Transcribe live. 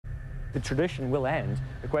The tradition will end.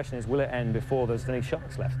 The question is, will it end before there's any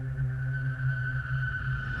sharks left?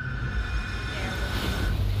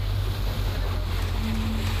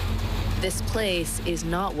 This place is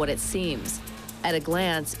not what it seems. At a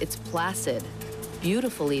glance, it's placid,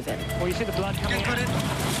 beautiful even. Well, you see the blood coming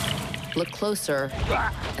out? Look closer,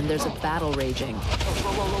 and there's a battle raging.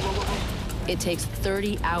 It takes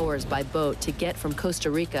 30 hours by boat to get from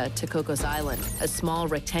Costa Rica to Cocos Island, a small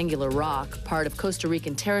rectangular rock, part of Costa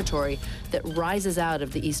Rican territory that rises out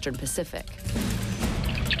of the eastern Pacific.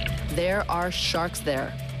 There are sharks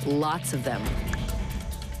there, lots of them.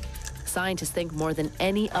 Scientists think more than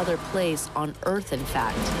any other place on Earth, in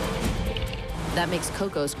fact. That makes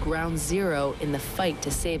Cocos ground zero in the fight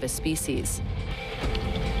to save a species.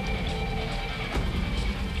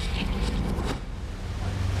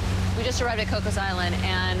 We just arrived at Cocos Island,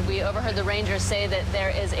 and we overheard the rangers say that there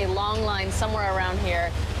is a long line somewhere around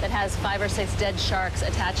here that has 5 or 6 dead sharks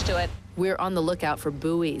attached to it. We're on the lookout for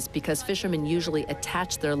buoys because fishermen usually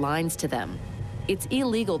attach their lines to them. It's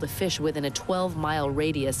illegal to fish within a 12-mile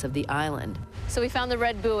radius of the island. So we found the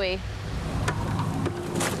red buoy.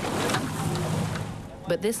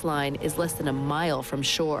 But this line is less than a mile from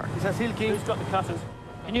shore. Who's got the cutters?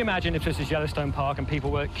 Can you imagine if this is Yellowstone Park and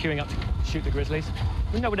people were queuing up to shoot the grizzlies?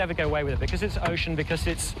 No one would ever get away with it because it's ocean, because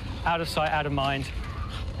it's out of sight, out of mind.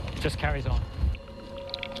 It just carries on.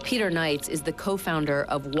 Peter Knights is the co-founder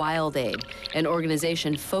of Wild Aid, an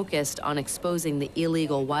organization focused on exposing the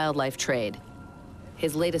illegal wildlife trade.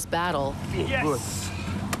 His latest battle, Yes!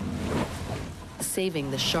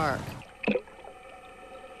 saving the shark.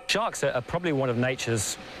 Sharks are probably one of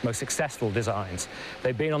nature's most successful designs.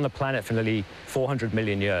 They've been on the planet for nearly 400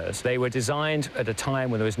 million years. They were designed at a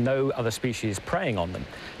time when there was no other species preying on them.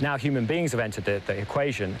 Now human beings have entered the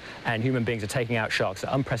equation, and human beings are taking out sharks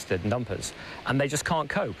at unprecedented numbers, and they just can't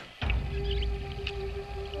cope.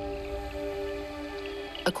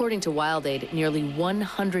 According to Wild Aid, nearly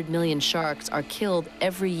 100 million sharks are killed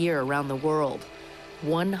every year around the world.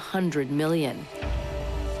 100 million.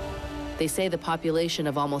 They say the population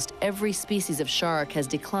of almost every species of shark has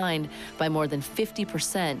declined by more than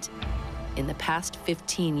 50% in the past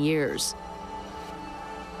 15 years.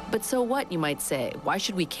 But so what, you might say? Why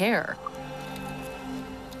should we care?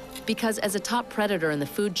 Because as a top predator in the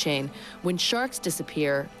food chain, when sharks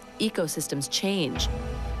disappear, ecosystems change.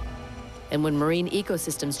 And when marine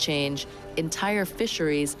ecosystems change, entire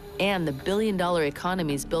fisheries and the billion-dollar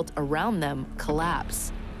economies built around them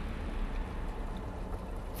collapse.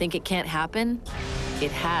 Think it can't happen?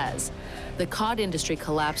 It has. The cod industry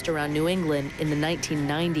collapsed around New England in the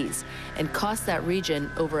 1990s and cost that region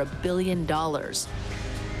over $1 billion.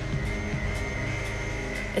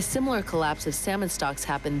 A similar collapse of salmon stocks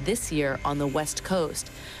happened this year on the West Coast,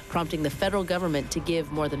 prompting the federal government to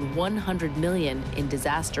give more than $100 million in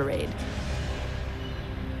disaster aid.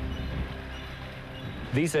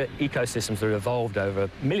 These are ecosystems that have evolved over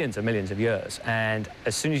millions and millions of years, and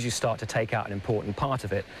as soon as you start to take out an important part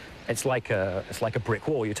of it, it's like a brick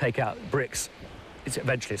wall. You take out bricks,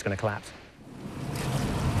 eventually it's going to collapse.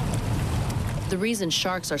 The reason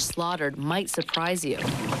sharks are slaughtered might surprise you.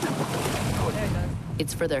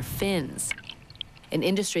 It's for their fins, an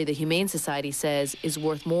industry the Humane Society says is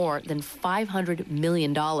worth more than $500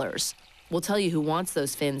 million. We'll tell you who wants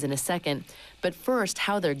those fins in a second, but first,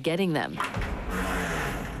 how they're getting them.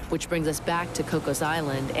 Which brings us back to Cocos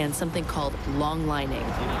Island and something called long lining.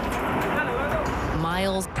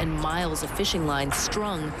 Miles and miles of fishing lines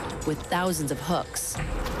strung with thousands of hooks.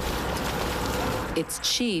 It's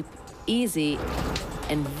cheap, easy,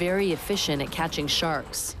 and very efficient at catching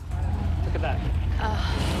sharks. Look at that.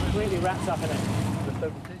 Completely wrapped up in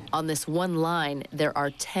it. On this one line, there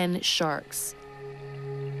are 10 sharks.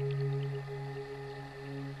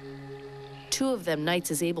 2 of them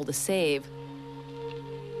Knights is able to save,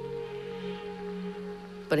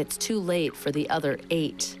 but it's too late for the other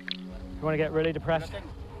 8. You want to get really depressed?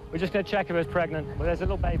 We're just going to check if it's pregnant. Well, there's a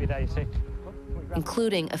little baby there, you see.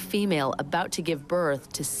 Including a female about to give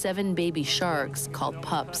birth to 7 baby sharks called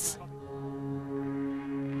pups.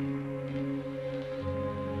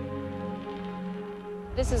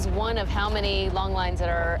 This is one of how many long lines that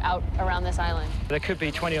are out around this island? There could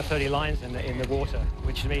be 20 or 30 lines in the water,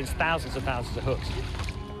 which means thousands and thousands of hooks.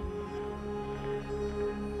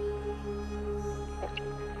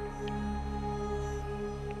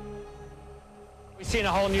 We've seen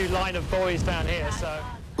a whole new line of buoys down here, so...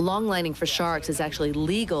 Long lining for sharks is actually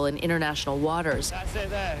legal in international waters. That's it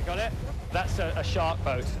there, got it? That's a shark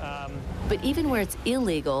boat. But even where it's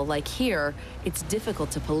illegal, like here, it's difficult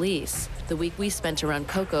to police. The week we spent around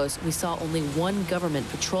Cocos, we saw only 1 government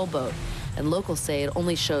patrol boat, and locals say it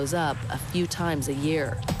only shows up a few times a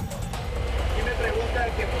year.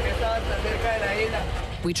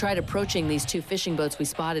 We tried approaching these two fishing boats we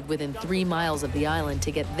spotted within 3 miles of the island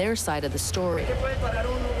to get their side of the story.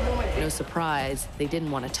 No surprise, they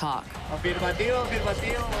didn't want to talk.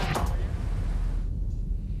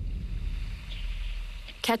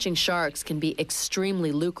 Catching sharks can be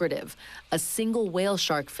extremely lucrative. A single whale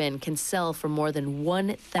shark fin can sell for more than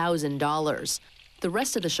 $1,000. The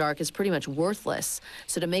rest of the shark is pretty much worthless.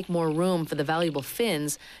 So to make more room for the valuable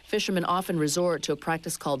fins, fishermen often resort to a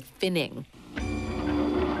practice called finning.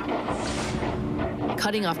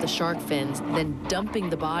 Cutting off the shark fins, then dumping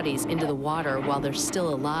the bodies into the water while they're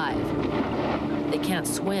still alive. They can't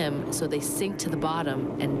swim, so they sink to the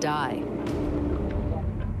bottom and die.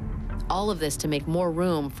 All of this to make more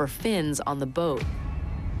room for fins on the boat.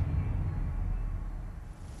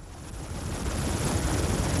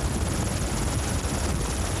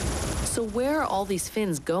 So where are all these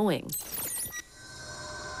fins going?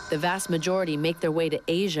 The vast majority make their way to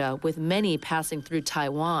Asia, with many passing through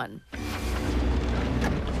Taiwan.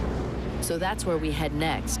 So that's where we head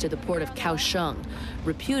next, to the port of Kaohsiung,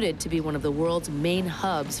 reputed to be one of the world's main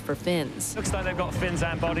hubs for fins. Looks like they've got fins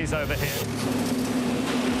and bodies over here.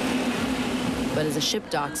 But as a ship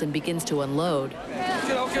docks and begins to unload,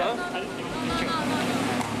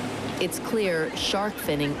 it's clear shark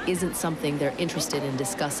finning isn't something they're interested in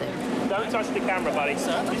discussing. Don't touch the camera, buddy. Just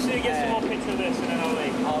need to get some more pictures of this and then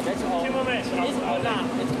I'll leave. 2 more minutes and I'll